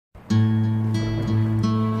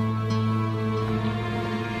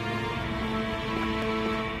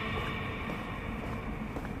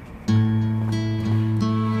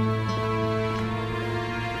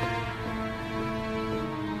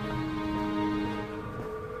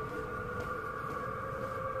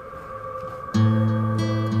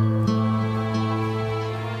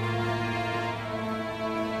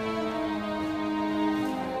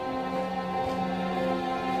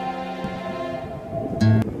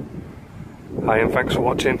Hi and thanks for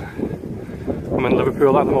watching. I'm in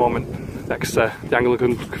Liverpool at the moment, next to the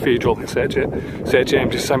Anglican Cathedral in St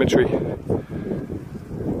James's Cemetery.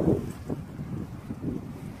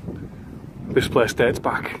 This place dates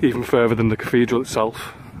back even further than the cathedral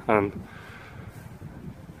itself, and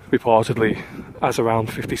reportedly has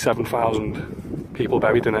around 57,000 people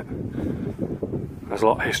buried in it. There's a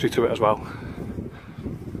lot of history to it as well.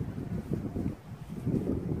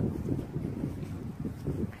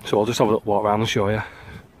 So I'll just have a little walk around and show you.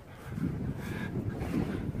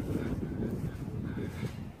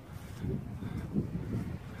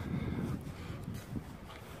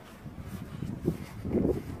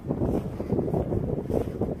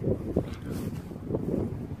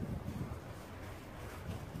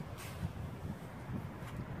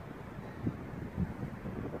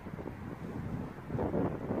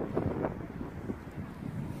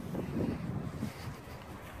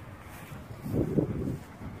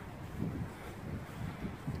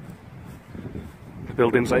 The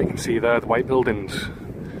buildings that you can see there, the white buildings,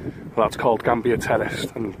 well, that's called Gambia Terrace,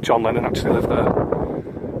 and John Lennon actually lived there.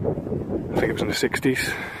 I think it was in the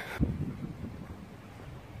 60s.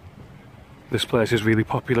 This place is really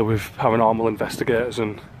popular with paranormal investigators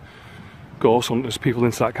and ghost hunters, people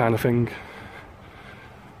into that kind of thing.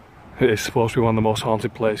 It is supposed to be one of the most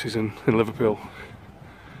haunted places in Liverpool.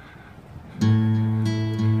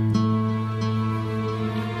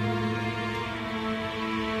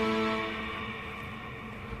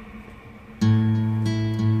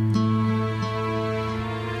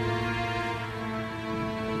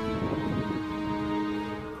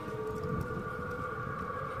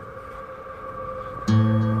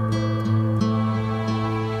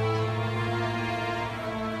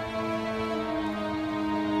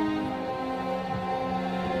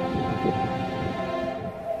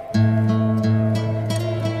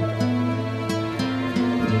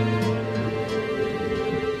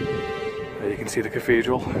 You can see the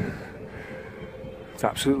cathedral. It's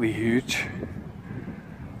absolutely huge.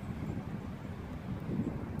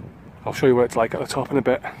 I'll show you what it's like at the top in a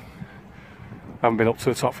bit. I haven't been up to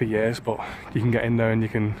the top for years, but you can get in there and you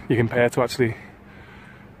can pay to actually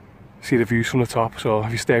see the views from the top. So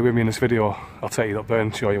if you stay with me in this video, I'll take you up there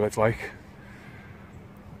and show you what it's like.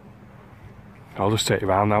 I'll just take you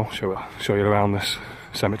around now, show you around this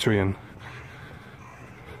cemetery and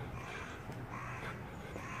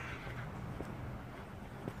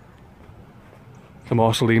the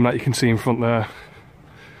mausoleum that you can see in front there.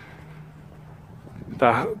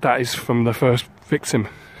 That is from the first victim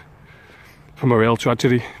from a real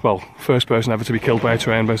tragedy. Well, first person ever to be killed by a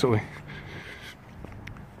train, basically.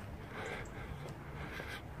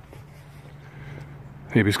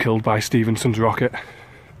 He was killed by Stephensons rocket,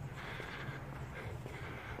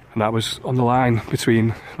 and that was on the line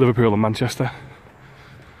between Liverpool and Manchester.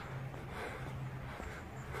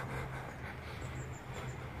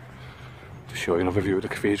 To show you another view of the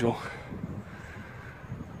cathedral.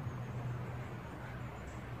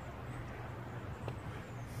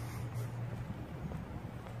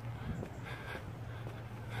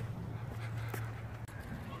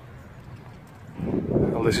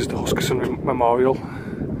 Well, this is the Huskisson Memorial.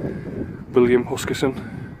 William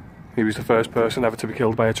Huskisson. He was the first person ever to be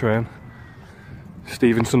killed by a train.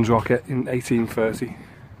 Stephenson's rocket in 1830.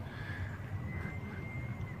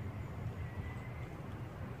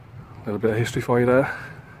 A little bit of history for you there.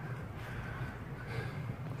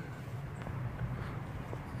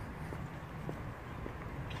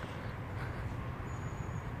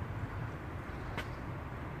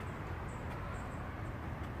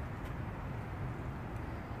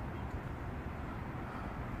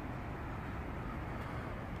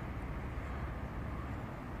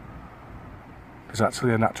 There's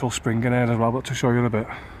actually a natural spring in here as well, but to show you in a bit.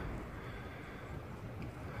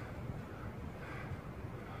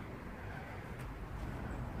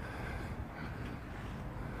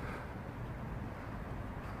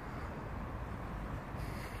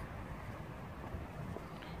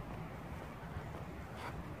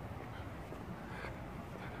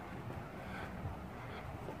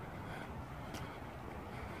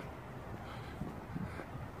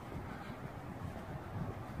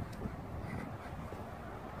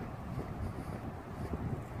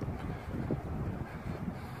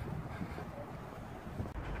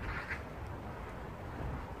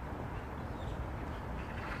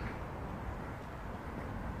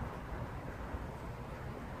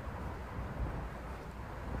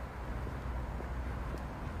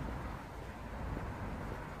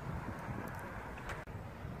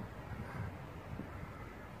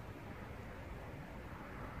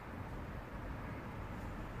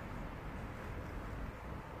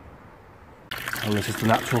 And this is the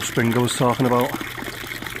natural spring I was talking about.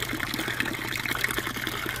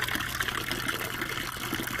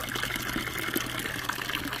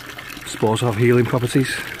 Supposed to have healing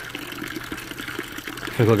properties. I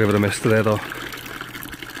think I'll give it a miss today though.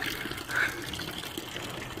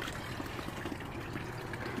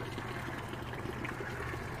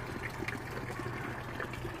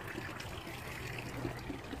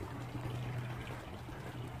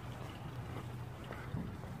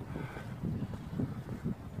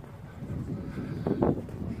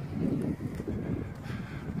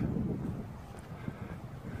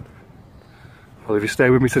 Well, if you stay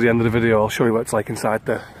with me to the end of the video, I'll show you what it's like inside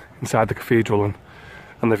the cathedral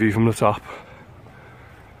and the view from the top.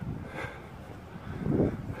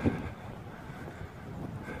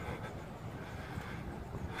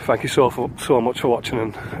 Thank you so much for watching,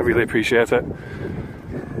 and I really appreciate it.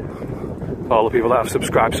 All the people that have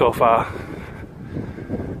subscribed so far, I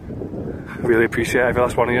really appreciate every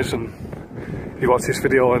last one of you. And if you watch this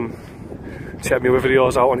video and check me other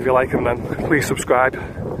videos out, and if you like them, then please subscribe.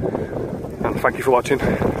 And thank you for watching.